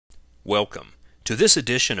Welcome to this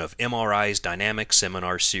edition of MRI's Dynamic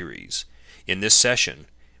Seminar Series. In this session,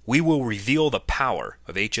 we will reveal the power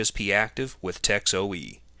of HSP Active with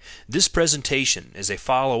Tex-OE. This presentation is a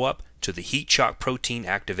follow-up to the Heat Shock Protein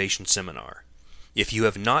Activation Seminar. If you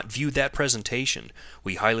have not viewed that presentation,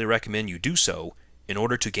 we highly recommend you do so in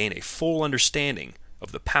order to gain a full understanding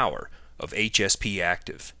of the power of HSP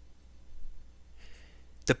Active.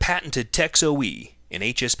 The patented Tex-OE in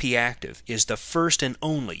HSP Active is the first and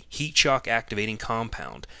only heat shock activating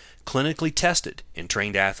compound clinically tested in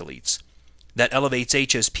trained athletes that elevates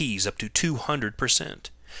HSPs up to 200%,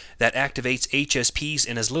 that activates HSPs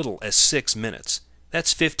in as little as 6 minutes.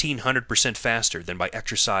 That's 1,500% faster than by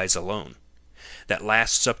exercise alone. That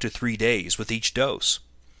lasts up to 3 days with each dose.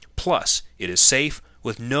 Plus, it is safe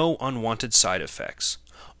with no unwanted side effects.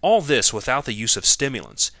 All this without the use of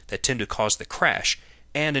stimulants that tend to cause the crash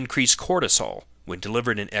and increase cortisol when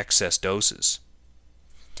delivered in excess doses.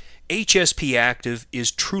 HSP Active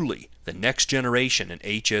is truly the next generation in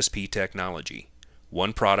HSP technology.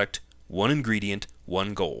 One product, one ingredient,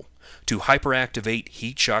 one goal: to hyperactivate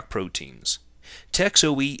heat shock proteins.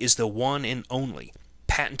 Tex-OE is the one and only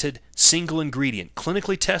patented single ingredient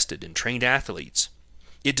clinically tested in trained athletes.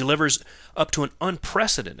 It delivers up to an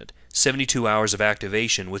unprecedented 72 hours of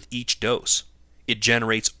activation with each dose. It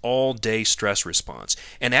generates all-day stress response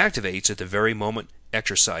and activates at the very moment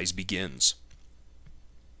exercise begins.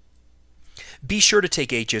 Be sure to take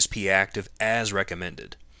HSP Active as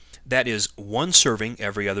recommended. That is, 1 serving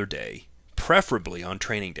every other day, preferably on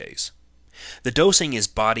training days. The dosing is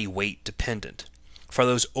body weight dependent. For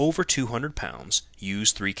those over 200 pounds,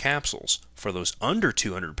 use 3 capsules. For those under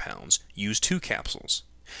 200 pounds, use 2 capsules.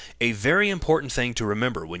 A very important thing to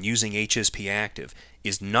remember when using HSP Active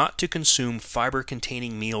is not to consume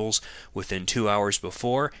fiber-containing meals within 2 hours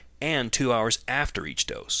before and 2 hours after each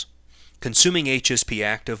dose. Consuming HSP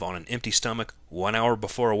Active on an empty stomach 1 hour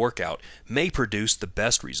before a workout may produce the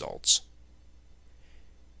best results.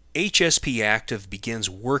 HSP Active begins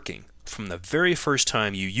working from the very first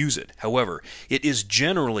time you use it. However, it is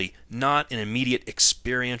generally not an immediate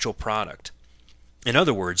experiential product. In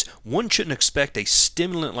other words, one shouldn't expect a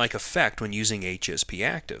stimulant-like effect when using HSP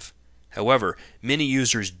Active. However, many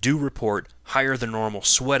users do report higher than normal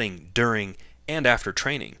sweating during and after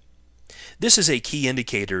training. This is a key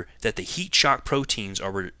indicator that the heat shock proteins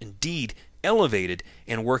are indeed elevated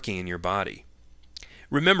and working in your body.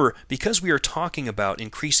 Remember, because we are talking about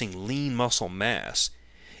increasing lean muscle mass,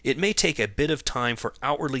 it may take a bit of time for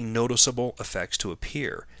outwardly noticeable effects to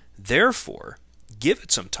appear. Therefore, give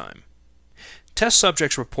it some time. Test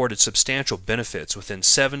subjects reported substantial benefits within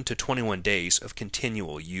 7 to 21 days of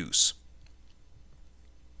continual use.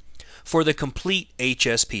 For the complete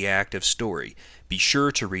HSP Active story, be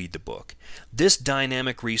sure to read the book. This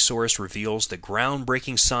dynamic resource reveals the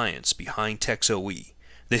groundbreaking science behind Tex-OE,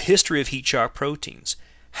 the history of heat shock proteins,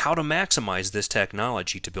 how to maximize this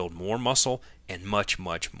technology to build more muscle, and much,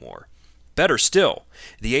 much more. Better still,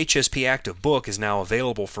 the HSP Active book is now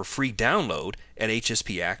available for free download at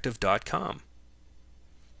hspactive.com.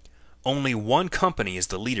 Only one company is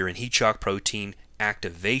the leader in heat shock protein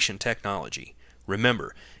activation technology.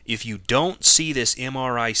 Remember, if you don't see this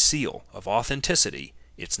MRI seal of authenticity,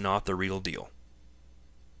 it's not the real deal.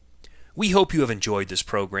 We hope you have enjoyed this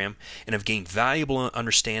program and have gained valuable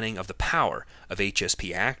understanding of the power of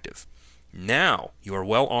HSP Active. Now you are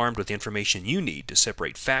well armed with the information you need to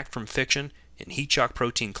separate fact from fiction in heat shock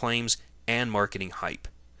protein claims and marketing hype.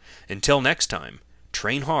 Until next time,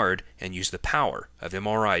 train hard and use the power of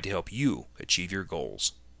MRI to help you achieve your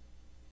goals.